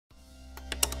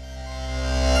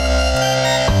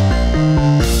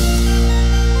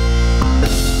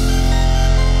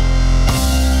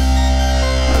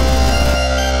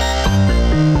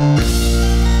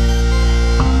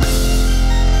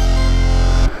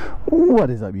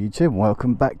What is up YouTube?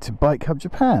 Welcome back to BikeHub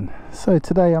Japan. So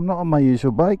today I'm not on my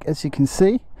usual bike, as you can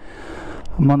see.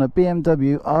 I'm on a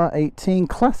BMW R18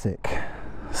 Classic.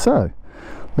 So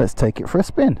let's take it for a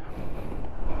spin.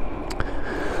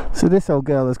 So this old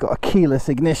girl has got a keyless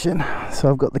ignition,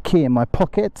 so I've got the key in my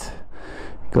pocket.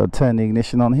 Got to turn the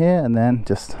ignition on here and then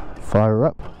just fire her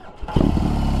up.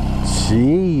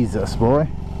 Jesus boy,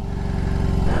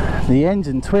 the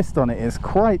engine twist on it is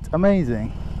quite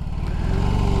amazing.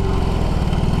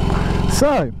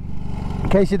 So, in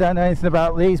case you don't know anything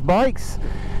about these bikes,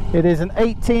 it is an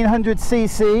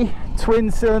 1800cc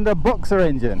twin-cylinder boxer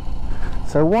engine.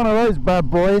 So one of those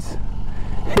bad boys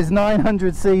is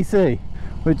 900cc,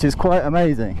 which is quite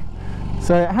amazing.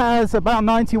 So it has about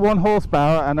 91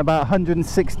 horsepower and about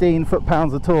 116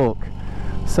 foot-pounds of torque.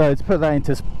 So to put that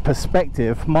into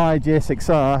perspective, my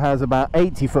GSX-R has about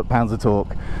 80 foot-pounds of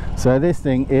torque. So this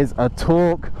thing is a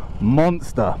torque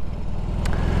monster.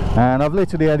 And I've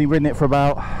literally only ridden it for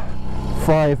about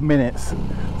 5 minutes,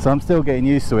 so I'm still getting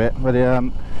used to it. But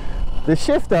the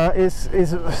shifter is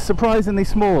surprisingly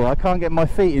small. I can't get my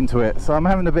feet into it, so I'm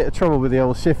having a bit of trouble with the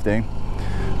old shifting.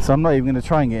 So I'm not even going to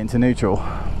try and get into neutral.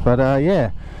 But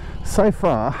yeah, so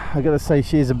far I got to say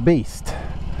she is a beast.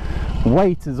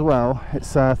 Weight as well,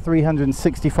 it's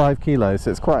 365 kilos,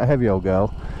 so it's quite a heavy old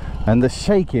girl. And the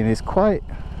shaking is quite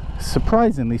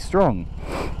surprisingly strong.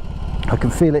 I can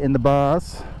feel it in the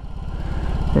bars.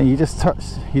 And you just touch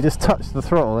the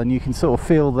throttle and you can sort of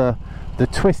feel the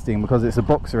twisting, because it's a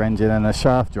boxer engine and a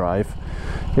shaft drive.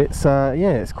 It's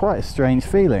yeah, it's quite a strange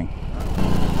feeling.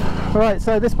 Right,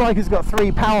 so this bike has got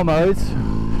 3 power modes.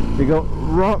 You got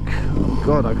rock, oh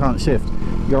god, I can't shift.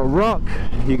 You got rock,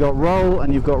 you got roll,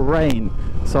 and you've got rain.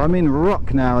 So I'm in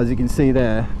rock now, as you can see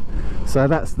there. So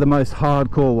that's the most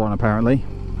hardcore one apparently.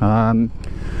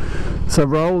 So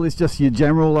roll is just your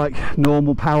general, like,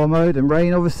 normal power mode, and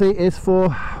rain obviously is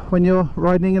for when you're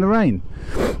riding in the rain.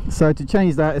 So to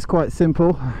change that, it's quite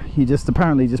simple. You just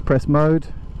apparently just press mode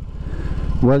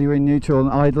while you're in neutral and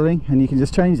idling, and you can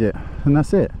just change it, and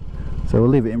that's it. So we'll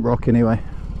leave it in rock anyway.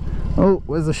 Oh,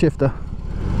 where's the shifter?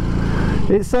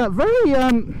 It's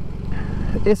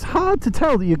it's hard to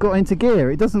tell that you got into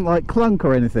gear. It doesn't like clunk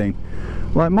or anything.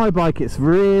 Like my bike, it's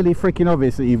really freaking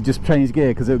obvious that you've just changed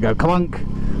gear, because it'll go clunk.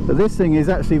 But this thing is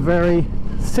actually very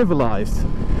civilized,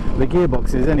 the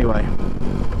gearbox is anyway.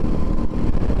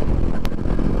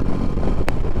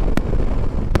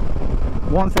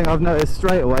 One thing I've noticed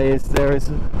straight away is there is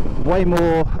way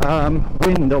more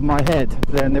wind on my head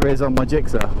than there is on my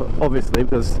Gixxer, obviously,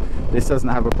 because this doesn't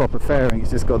have a proper fairing.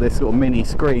 It's just got this sort of mini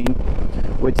screen,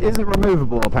 which isn't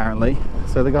removable apparently.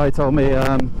 So the guy told me,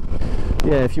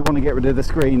 yeah, if you want to get rid of the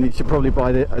screen, you should probably buy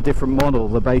a different model,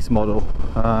 the base model,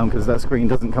 because that screen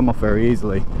doesn't come off very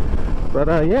easily. But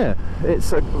yeah, it's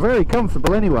very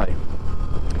comfortable anyway.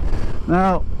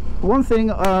 Now, one thing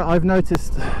I've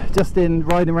noticed just in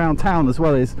riding around town as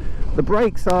well is the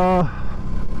brakes are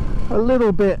a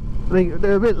little bit,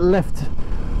 they're a bit left,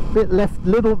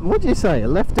 what do you say,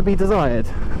 left to be desired.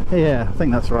 Yeah, I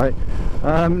think that's right.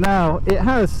 Now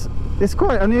it's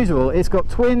quite unusual. It's got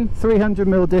twin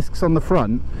 300mm discs on the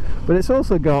front, but it's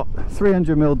also got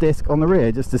 300mm disc on the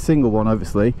rear, just a single one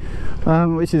obviously,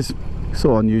 which is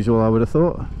sort of unusual, I would have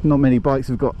thought. Not many bikes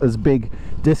have got as big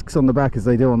discs on the back as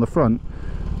they do on the front.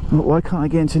 But why can't I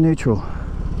get into neutral?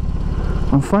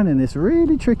 I'm finding this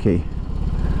really tricky.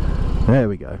 There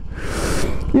we go.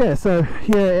 Yeah, so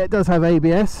yeah, it does have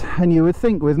ABS, and you would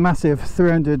think with massive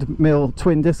 300mm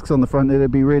twin discs on the front it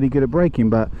would be really good at braking,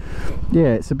 but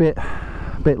yeah, it's a bit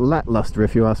lackluster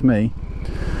if you ask me.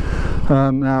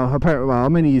 Now apparently, well,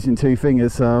 I'm only using 2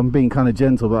 fingers, so I'm being kind of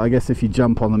gentle, but I guess if you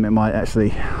jump on them it might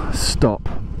actually stop.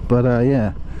 But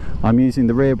yeah, I'm using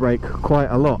the rear brake quite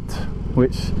a lot,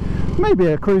 which may be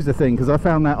a cruiser thing, because I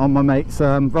found that on my mate's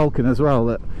Vulcan as well,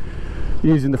 that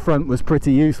using the front was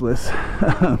pretty useless.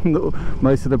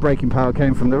 Most of the braking power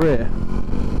came from the rear.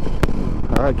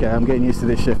 Okay, I'm getting used to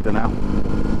this shifter now.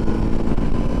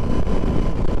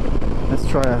 Let's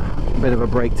try a bit of a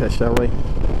brake test, shall we?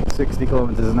 60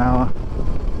 kilometers an hour.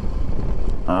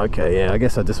 Okay, yeah, I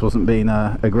guess I just wasn't being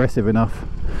aggressive enough.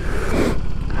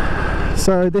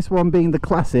 So this one being the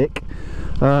Classic,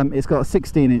 it's got a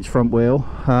 16-inch front wheel,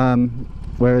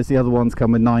 whereas the other ones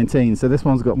come with 19. So this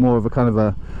one's got more of a kind of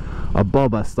a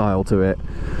bobber style to it,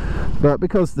 but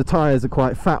because the tyres are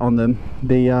quite fat on them,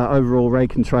 the overall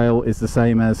rake and trail is the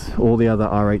same as all the other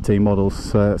R18 models,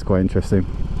 so that's quite interesting.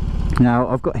 Now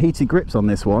I've got heated grips on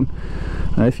this one.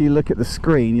 If you look at the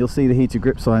screen, you'll see the heated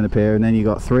grip sign appear, and then you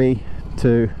got 3,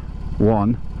 2,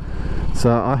 1.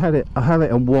 So I have it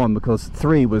on 1 because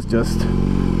 3 was just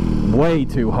way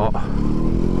too hot.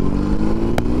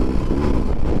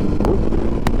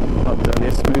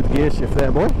 gear shift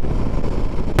there, boy.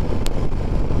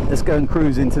 Let's go and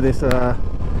cruise into this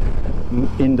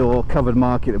indoor covered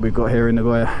market that we've got here in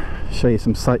Nagoya. Show you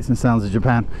some sights and sounds of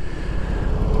Japan.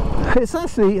 It's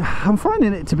actually, I'm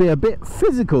finding it to be a bit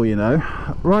physical, you know,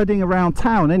 riding around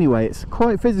town anyway. It's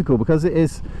quite physical because it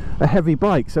is a heavy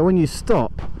bike, so when you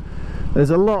stop there's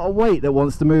a lot of weight that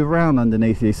wants to move around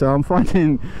underneath you. So I'm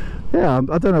finding, yeah,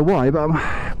 I don't know why, but I'm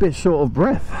a bit short of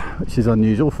breath, which is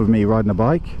unusual for me riding a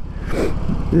bike.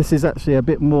 This is actually a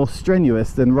bit more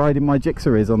strenuous than riding my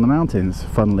Gixxer is on the mountains,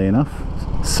 funnily enough,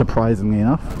 surprisingly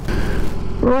enough.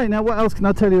 Right, now what else can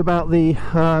I tell you about the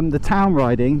town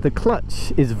riding? The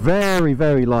clutch is very,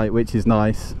 very light, which is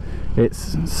nice.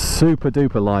 It's super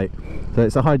duper light, so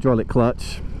it's a hydraulic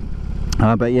clutch,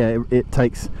 but yeah, it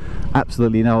takes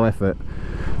absolutely no effort.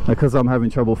 Because I'm having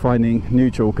trouble finding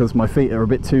neutral because my feet are a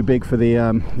bit too big for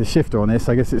the shifter on this.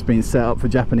 I guess it's been set up for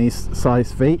Japanese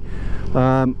sized feet.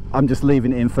 I'm just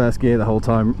leaving it in first gear the whole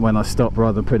time when I stop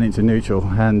rather than putting it into neutral,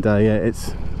 and yeah, it's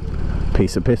a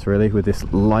piece of piss really with this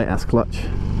light ass clutch.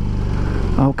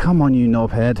 Oh come on, you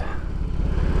knobhead.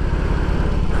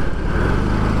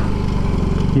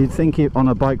 You'd think on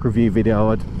a bike review video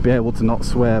I'd be able to not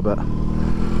swear, but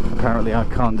apparently I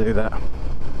can't do that.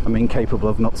 I'm incapable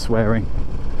of not swearing.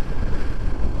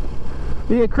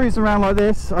 But yeah, cruising around like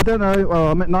this, I don't know, well,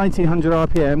 I'm at 1900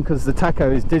 RPM because the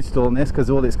tacho is digital on this, because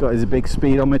all it's got is a big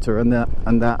speedometer and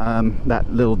that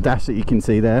little dash that you can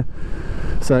see there.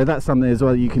 So that's something as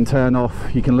well you can turn off.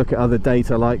 You can look at other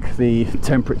data like the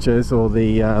temperatures or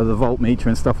the voltmeter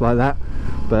and stuff like that.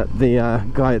 But the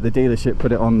guy at the dealership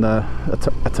put it on a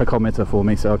tachometer for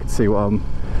me, so I could see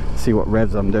what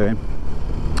revs I'm doing.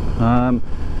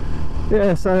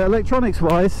 Yeah, so electronics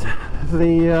wise,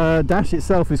 the dash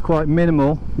itself is quite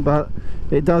minimal, but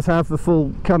it does have the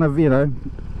full kind of, you know,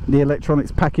 the electronics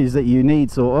package that you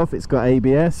need, sort of. It's got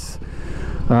ABS,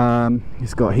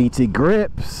 it's got heated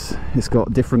grips, it's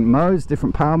got different modes,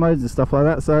 different power modes and stuff like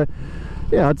that. So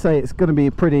yeah, I'd say it's going to be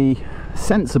a pretty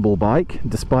sensible bike,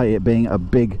 despite it being a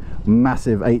big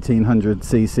massive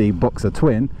 1800cc boxer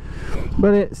twin.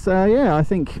 But it's yeah, I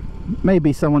think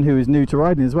maybe someone who is new to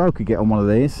riding as well could get on one of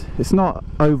these. It's not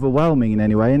overwhelming in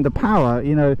any way, and the power,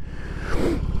 you know,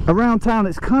 around town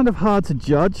it's kind of hard to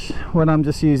judge when I'm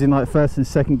just using like first and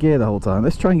second gear the whole time.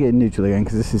 Let's try and get in neutral again,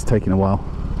 because this is taking a while.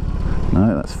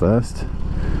 No, that's first.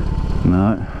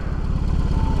 No.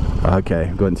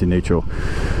 Okay, got into neutral.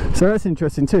 So that's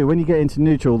interesting too. When you get into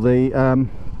neutral, the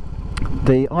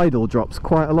idle drops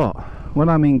quite a lot. When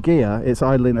I'm in gear, it's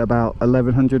idling at about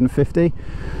 1150,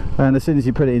 and as soon as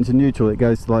you put it into neutral, it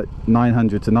goes to like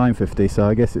 900 to 950. So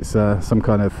I guess it's some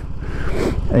kind of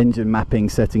engine mapping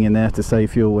setting in there to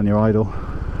save fuel when you're idle.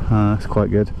 It's quite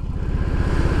good.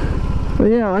 But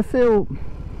yeah, I feel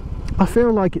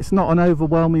like it's not an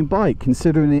overwhelming bike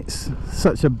considering it's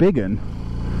such a big one.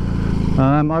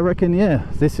 I reckon, yeah,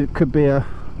 it could be a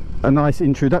nice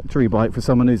introductory bike for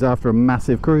someone who's after a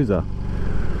massive cruiser.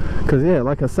 Because yeah,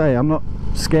 like I say, I'm not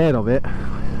scared of it,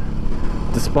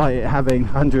 despite it having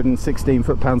 116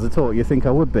 foot-pounds of torque. You think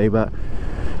I would be, but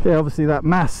yeah, obviously that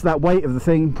mass, that weight of the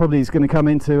thing probably is going to come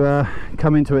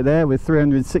into it there with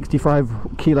 365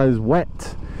 kilos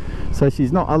wet. So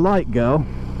she's not a light girl.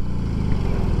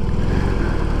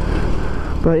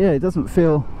 But yeah, it doesn't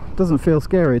feel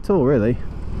scary at all, really.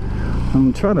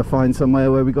 I'm trying to find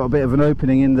somewhere where we got a bit of an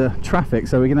opening in the traffic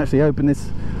so we can actually open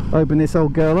this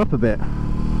old girl up a bit.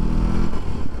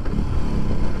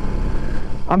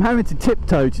 I'm having to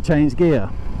tiptoe to change gear,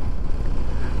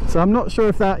 so I'm not sure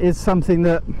if that is something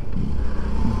that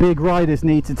big riders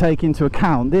need to take into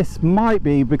account. This might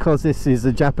be because this is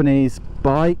a Japanese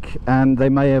bike and they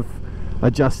may have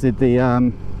adjusted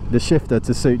the shifter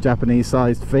to suit Japanese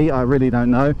sized feet. I really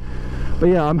don't know, but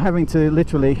yeah, I'm having to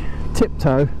literally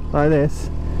tiptoe like this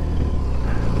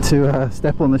to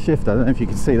step on the shifter. I don't know if you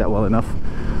can see that well enough,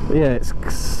 but yeah, it's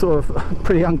sort of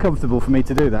pretty uncomfortable for me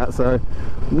to do that, so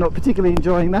I'm not particularly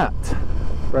enjoying that.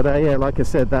 But yeah, like I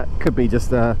said, that could be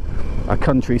just a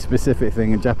country specific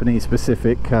thing, a Japanese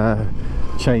specific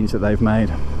change that they've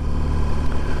made.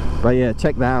 But yeah,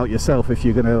 check that out yourself if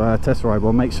you're going to test ride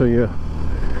one. Make sure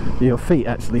your feet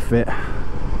actually fit.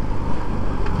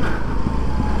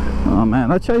 Oh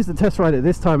man, I chose to test ride it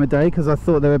this time of day because I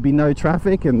thought there would be no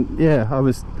traffic, and yeah, I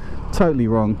was totally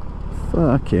wrong.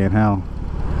 Fucking hell.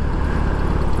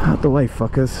 Out the way,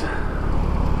 fuckers.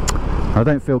 I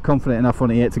don't feel confident enough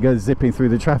on it yet to go zipping through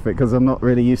the traffic because I'm not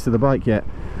really used to the bike yet.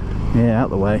 Yeah, out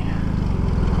the way.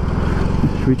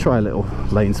 Should we try a little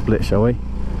lane split, shall we?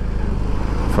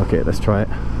 Fuck it, let's try it.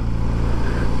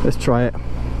 Let's try it.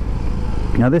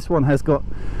 Now this one has got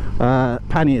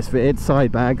panniers fitted,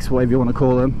 side bags, whatever you want to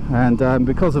call them, and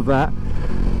because of that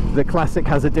the Classic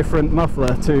has a different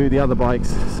muffler to the other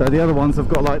bikes. So the other ones have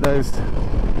got like those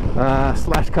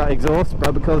slash cut exhaust,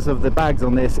 but because of the bags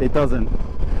on this it doesn't.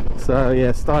 So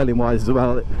yeah, styling wise as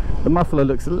well, the muffler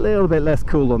looks a little bit less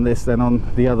cool on this than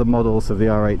on the other models of the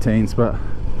R18s, but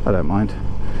I don't mind.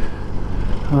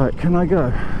 Alright, can I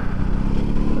go?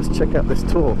 Let's check out this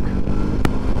torque.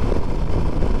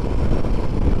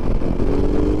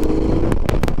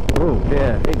 Oh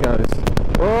yeah, it goes.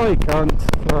 Oh, you can't.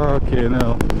 Fucking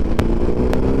hell.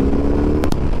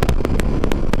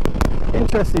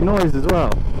 Interesting noise as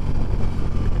well.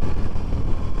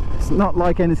 It's not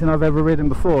like anything I've ever ridden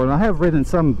before, and I have ridden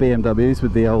some BMWs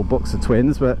with the old Boxer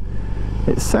twins, but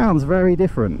it sounds very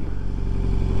different.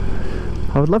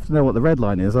 I would love to know what the red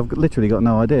line is. I've literally got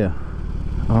no idea.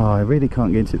 Oh, I really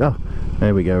can't get into... Oh,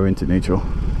 there we go, we're into neutral.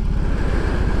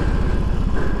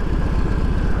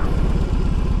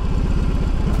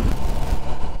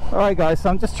 Alright guys, so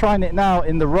I'm just trying it now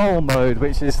in the roll mode,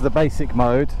 which is the basic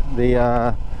mode,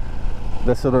 the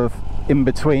sort of in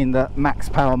between the max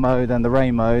power mode and the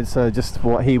rain mode. So just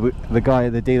what the guy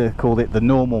at the dealer called it, the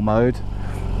normal mode.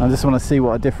 I just want to see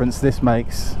what a difference this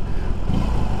makes.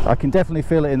 I can definitely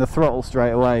feel it in the throttle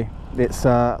straight away. It's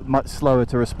much slower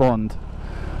to respond.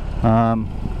 I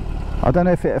don't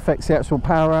know if it affects the actual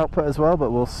power output as well,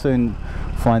 but we'll soon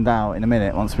find out in a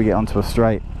minute once we get onto a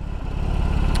straight.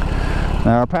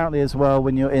 Now apparently as well,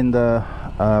 when you're in the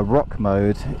rock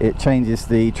mode, it changes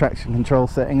the traction control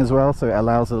setting as well, so it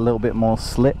allows a little bit more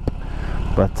slip.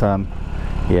 But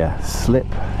yeah, slip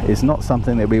is not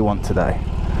something that we want today.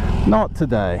 Not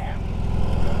today.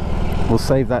 We'll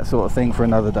save that sort of thing for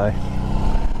another day.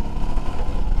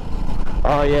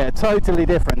 Oh yeah, totally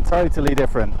different, totally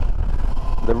different.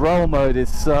 The roll mode is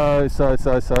so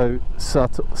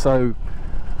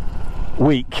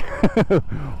weak.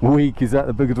 Weak, is that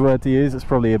the good word to use? It's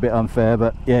probably a bit unfair,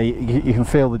 but yeah, you can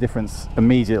feel the difference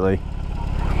immediately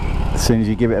as soon as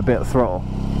you give it a bit of throttle.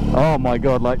 Oh my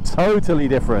god, like totally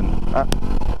different.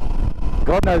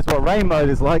 God knows what rain mode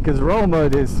is like, because roll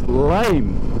mode is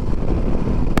lame.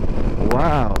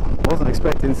 Wow, wasn't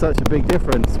expecting such a big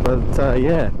difference, but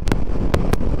yeah.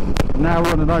 Now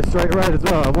we're on a nice straight road as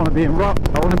well. I want to be in rock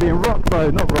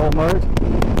mode, not roll mode.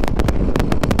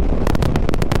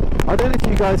 I don't know if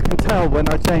you guys can tell when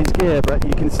I change gear, but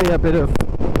you can see a bit of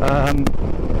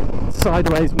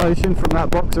sideways motion from that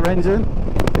Boxer engine.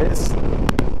 It's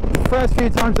the first few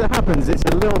times it happens, it's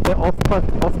a little bit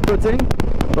off-putting,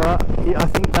 but I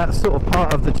think that's sort of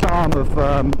part of the charm of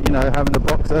you know, having a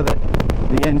Boxer, that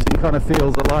the engine kind of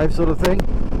feels alive, sort of thing.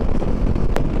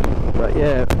 But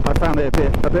yeah, I found it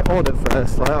a bit odd at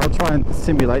first. Like, I'll try and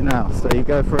simulate now. So you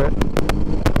go for it.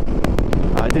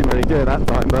 I didn't really do it that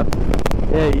time, but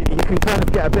yeah, you can kind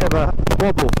of get a bit of a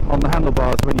wobble on the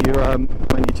handlebars when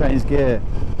you change gear.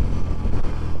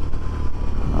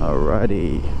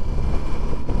 Alrighty.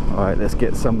 Alright, let's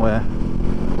get somewhere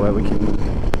where we can...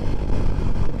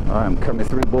 Alright, I'm coming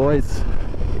through, boys.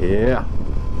 Yeah.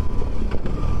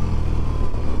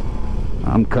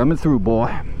 I'm coming through,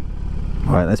 boy.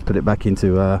 Alright, let's put it back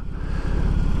into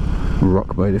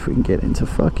rock mode if we can get into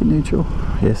fucking neutral.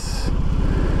 Yes.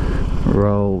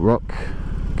 Roll, rock.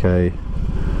 Okay.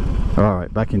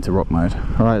 Alright, back into rock mode.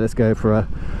 Alright, let's go for a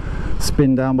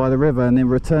spin down by the river and then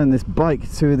return this bike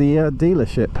to the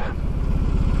dealership.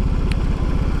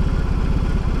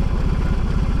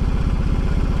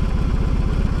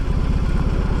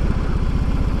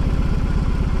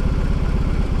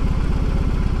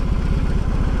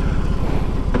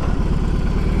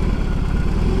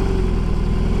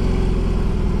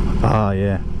 Ah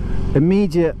yeah,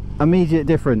 immediate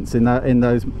difference in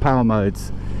those power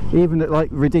modes. Even at like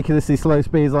ridiculously slow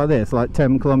speeds like this, like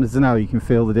 10 kilometers an hour, you can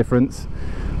feel the difference.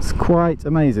 It's quite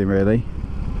amazing, really.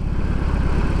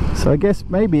 So I guess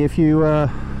maybe if you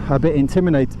are a bit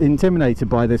intimidated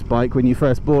by this bike when you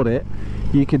first bought it,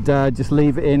 you could just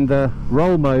leave it in the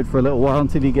roll mode for a little while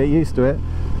until you get used to it,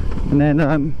 and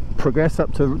then progress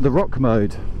up to the rock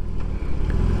mode.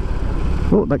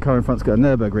 Oh, that car in front's got a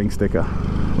Nürburgring sticker.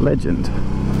 Legend.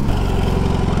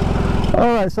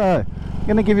 Alright, so I'm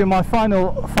going to give you my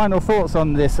final thoughts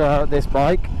on this this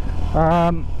bike.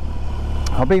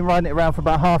 I've been riding it around for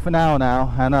about half an hour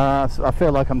now, and I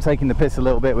feel like I'm taking the piss a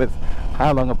little bit with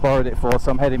how long I've borrowed it for,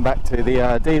 so I'm heading back to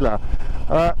the dealer.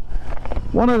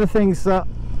 One of the things that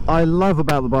I love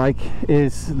about the bike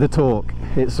is the torque.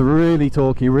 It's really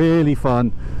torquey, really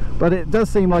fun, but it does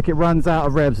seem like it runs out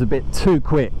of revs a bit too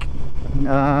quick.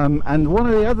 And one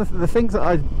of the things that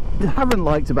I haven't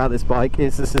liked about this bike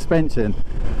is the suspension.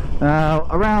 Now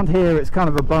around here it's kind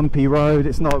of a bumpy road.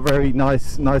 It's not a very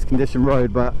nice condition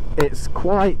road, but it's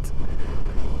quite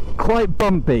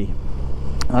bumpy.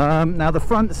 Now the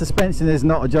front suspension is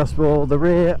not adjustable. The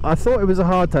rear, I thought it was a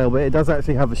hardtail, but it does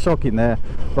actually have a shock in there,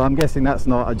 but I'm guessing that's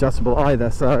not adjustable either,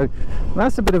 so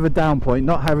that's a bit of a down point,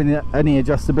 not having any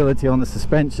adjustability on the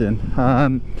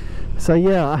suspension. So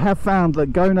yeah, I have found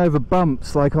that going over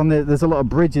bumps, like there's a lot of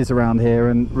bridges around here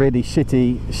and really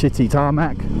shitty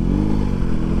tarmac.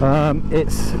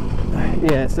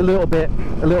 It's a little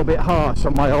bit harsh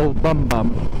on my old bum.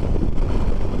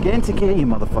 Get into gear, you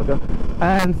motherfucker.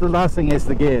 And the last thing is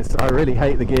the gears. I really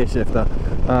hate the gear shifter,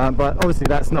 but obviously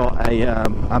that's not a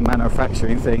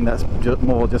manufacturing thing. That's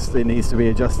more just it needs to be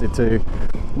adjusted to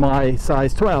my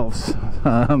size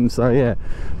 12s. So yeah,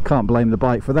 can't blame the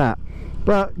bike for that.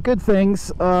 But good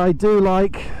things. I do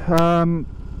like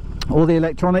all the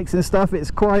electronics and stuff.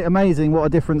 It's quite amazing what a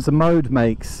difference a mode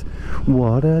makes.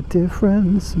 What a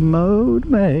difference mode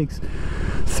makes.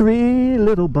 3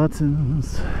 little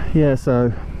buttons. Yeah,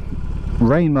 so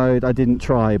rain mode I didn't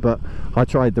try, but I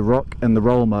tried the rock and the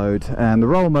roll mode, and the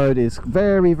roll mode is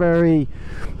very, very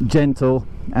gentle,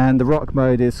 and the rock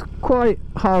mode is quite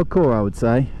hardcore, I would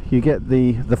say. You get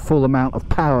the full amount of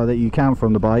power that you can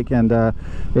from the bike, and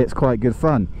it's quite good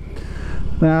fun.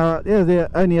 Now, yeah, the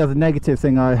only other negative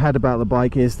thing I had about the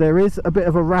bike is there is a bit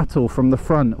of a rattle from the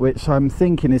front, which I'm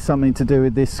thinking is something to do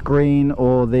with this screen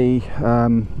or the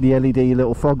LED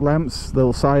little fog lamps,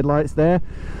 little side lights there.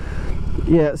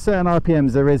 Yeah, at certain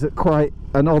RPMs there is quite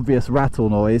an obvious rattle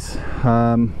noise,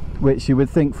 which you would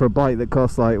think for a bike that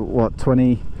costs like what,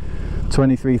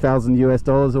 23,000 US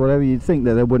dollars or whatever, you'd think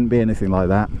that there wouldn't be anything like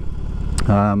that.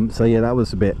 So yeah, that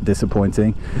was a bit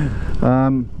disappointing.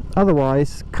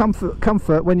 Otherwise,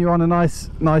 comfort when you're on a nice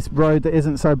road that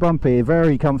isn't so bumpy,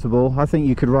 very comfortable. I think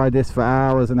you could ride this for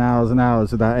hours and hours and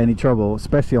hours without any trouble,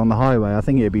 especially on the highway. I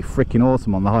think it'd be freaking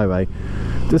awesome on the highway,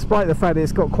 despite the fact that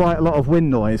it's got quite a lot of wind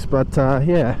noise. But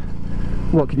yeah,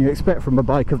 what can you expect from a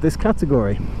bike of this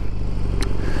category?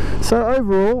 So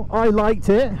overall, I liked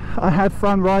it. I had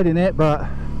fun riding it, but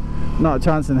not a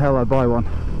chance in hell I'd buy one.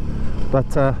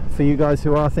 But for you guys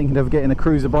who are thinking of getting a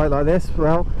cruiser bike like this,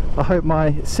 well, I hope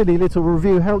my silly little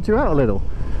review helped you out a little.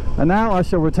 And now I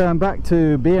shall return back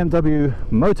to BMW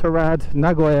Motorrad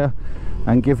Nagoya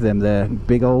and give them their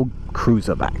big old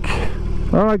cruiser back.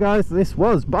 Alright guys, this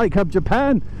was BikeHub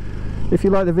Japan. If you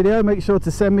like the video, make sure to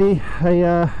send me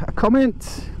a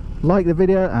comment, like the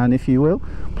video, and if you will,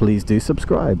 please do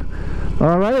subscribe.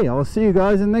 Alright, I'll see you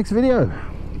guys in the next video.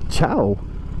 Ciao.